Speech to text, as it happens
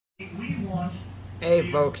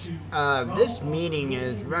Hey folks, this meeting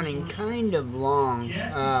is running kind of long.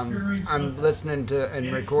 I'm listening to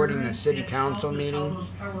and recording the city council meeting,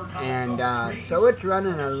 and so it's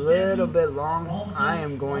running a little bit long.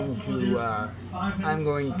 I'm going to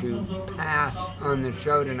pass on the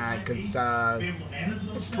show tonight because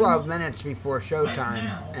it's 12 minutes before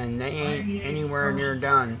showtime, and they ain't anywhere near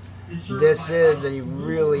done. This is a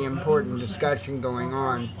really important discussion going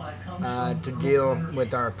on to deal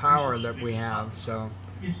with our power that we have. So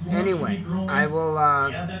anyway, I will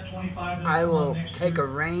take a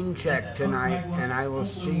rain check tonight, and I will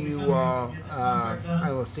see you all. I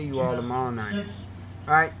will see you all tomorrow night.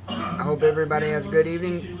 All right. I hope everybody has a good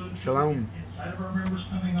evening. Shalom.